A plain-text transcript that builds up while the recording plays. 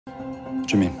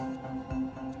志明，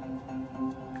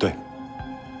对，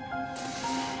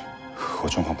我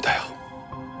状况不太好。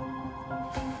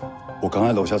我刚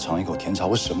在楼下尝一口甜茶，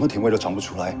我什么甜味都尝不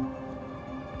出来。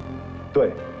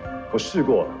对，我试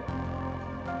过了，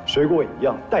水果也一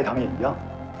样，代糖也一样。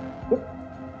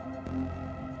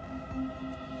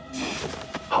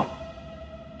好，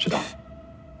知道了。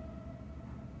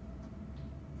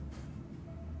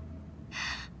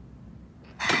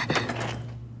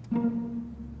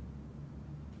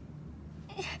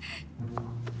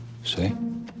 谁？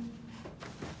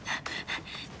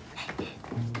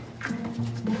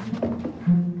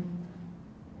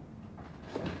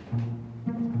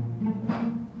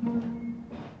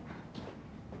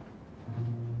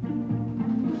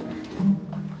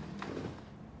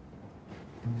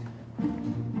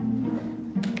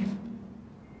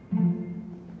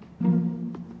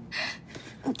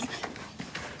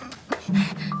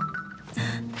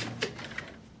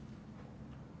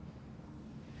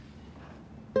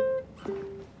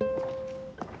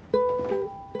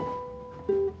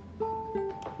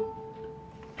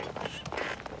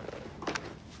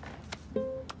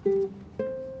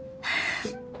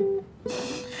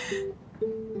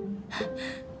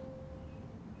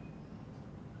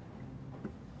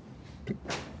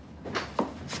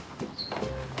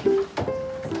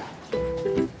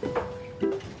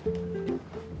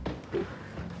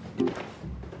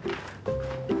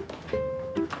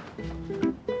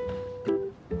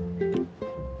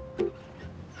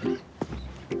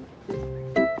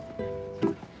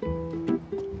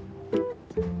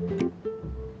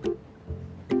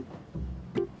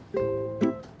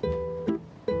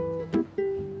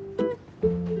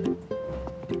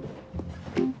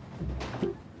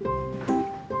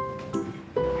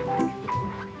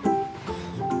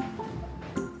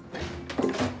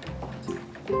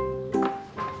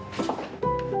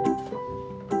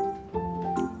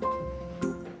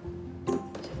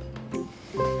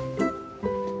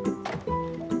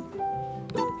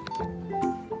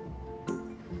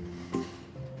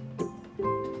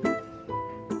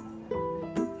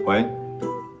喂，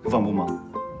国防部吗？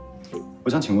我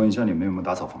想请问一下，你们有没有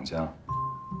打扫房间啊？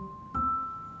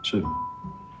是，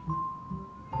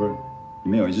不是，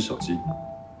里面有一只手机，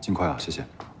尽快啊，谢谢。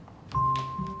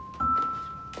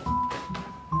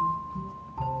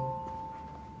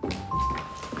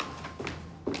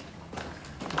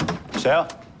谁啊？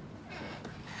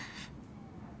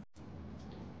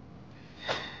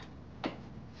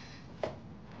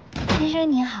先生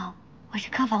您好，我是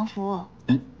客房服务。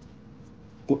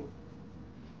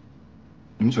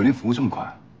你们酒店服务这么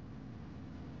快？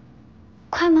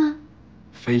快吗？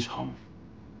非常。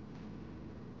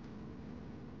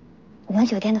我们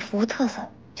酒店的服务特色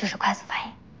就是快速反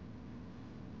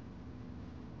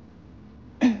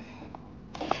应。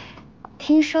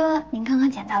听说您刚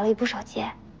刚捡到了一部手机。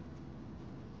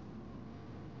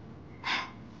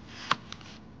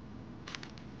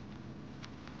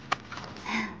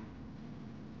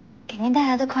给您带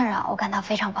来的困扰，我感到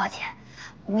非常抱歉。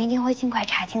我们一定会尽快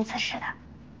查清此事的。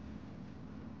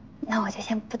那我就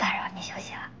先不打扰你休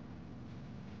息了。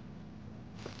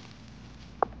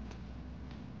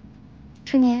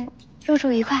祝您入住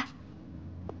愉快。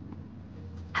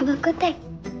Have a good day。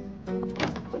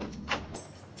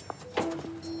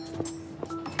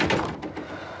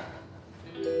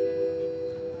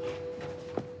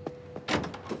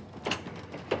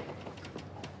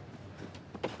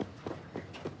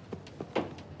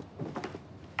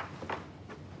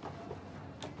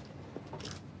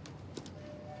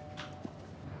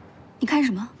你看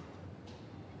什么？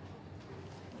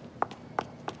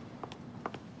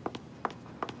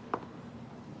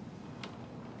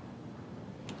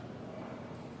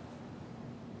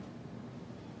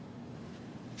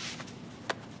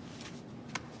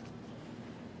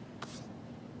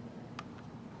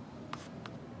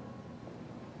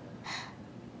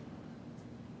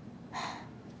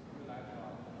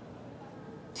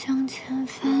江千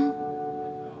帆。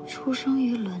 出生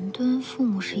于伦敦，父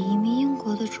母是移民英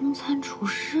国的中餐厨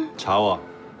师。查我！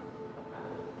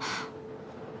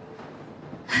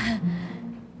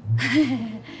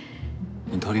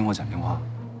你偷听我讲电话？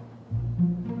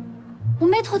我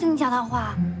没偷听你讲大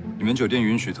话。你们酒店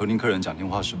允许偷听客人讲电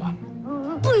话是吧？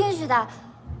不允许的。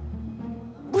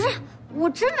不是，我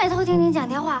真没偷听你讲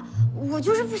电话，我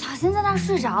就是不小心在那儿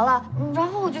睡着了，然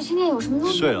后我就听见有什么东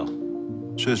西。睡了，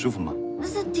睡得舒服吗？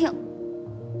是挺。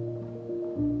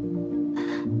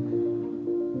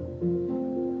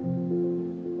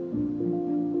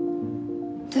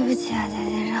 对不起啊，江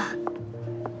先生。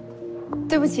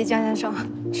对不起，江先生，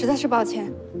实在是抱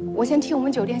歉。我先替我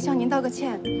们酒店向您道个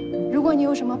歉。如果你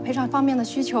有什么赔偿方面的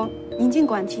需求，您尽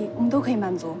管提，我们都可以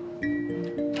满足。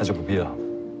那就不必了。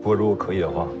不过如果可以的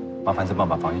话，麻烦再帮我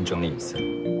把房间整理一次。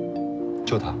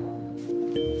就他。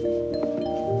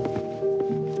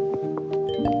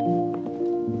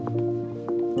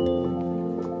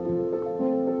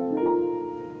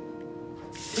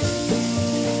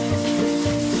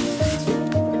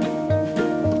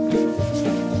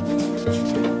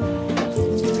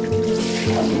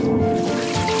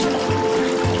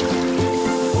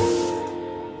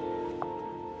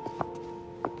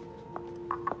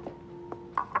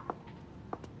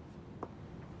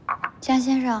江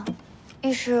先生，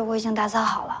浴室我已经打扫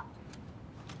好了，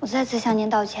我再次向您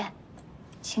道歉，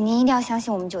请您一定要相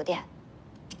信我们酒店。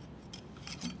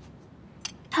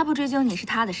他不追究你是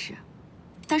他的事，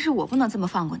但是我不能这么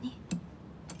放过你。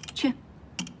去，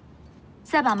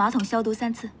再把马桶消毒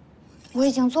3次。我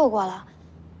已经做过了，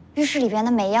浴室里边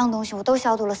的每一样东西我都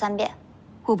消毒了3遍。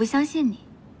我不相信你。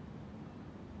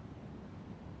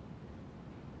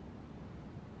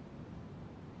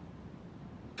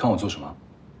看我做什么？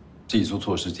自己做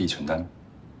错事自己承担。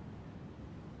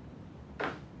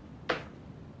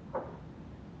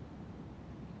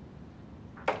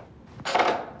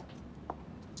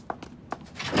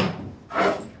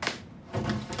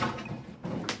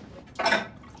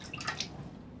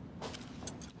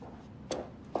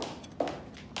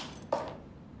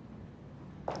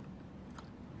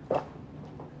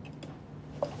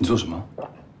你做什么？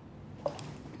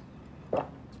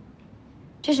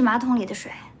这是马桶里的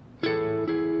水。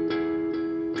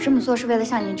我这么做是为了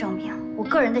向您证明，我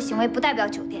个人的行为不代表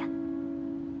酒店。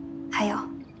还有，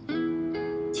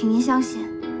请您相信，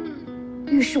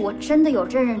浴室我真的有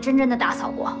认认真真的打扫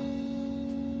过。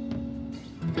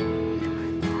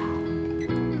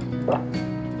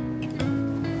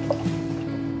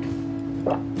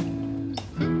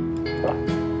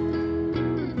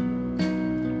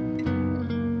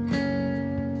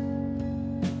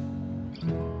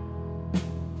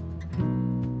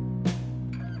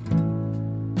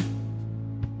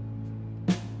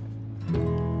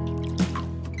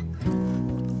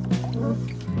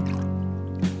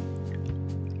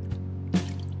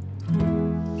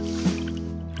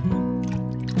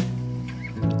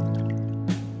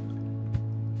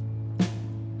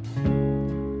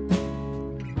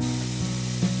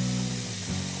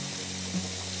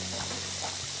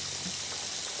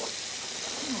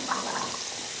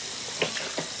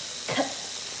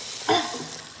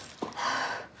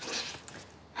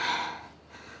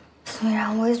虽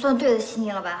然我也算对得起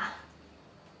你了吧。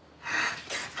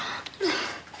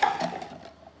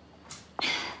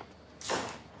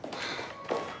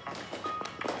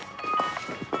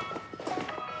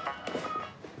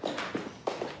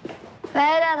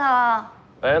喂，大头。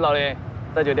喂，老林，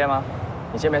在酒店吗？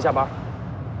你先别下班，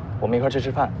我们一块吃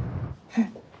吃饭。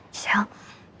行，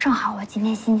正好我今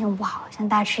天心情不好，想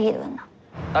大吃一顿呢。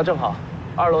那正好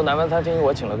，2楼南湾餐厅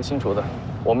我请了个新厨子，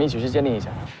我们一起去鉴定一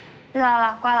下。知道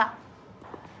了，挂了。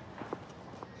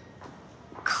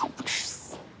靠，不吃。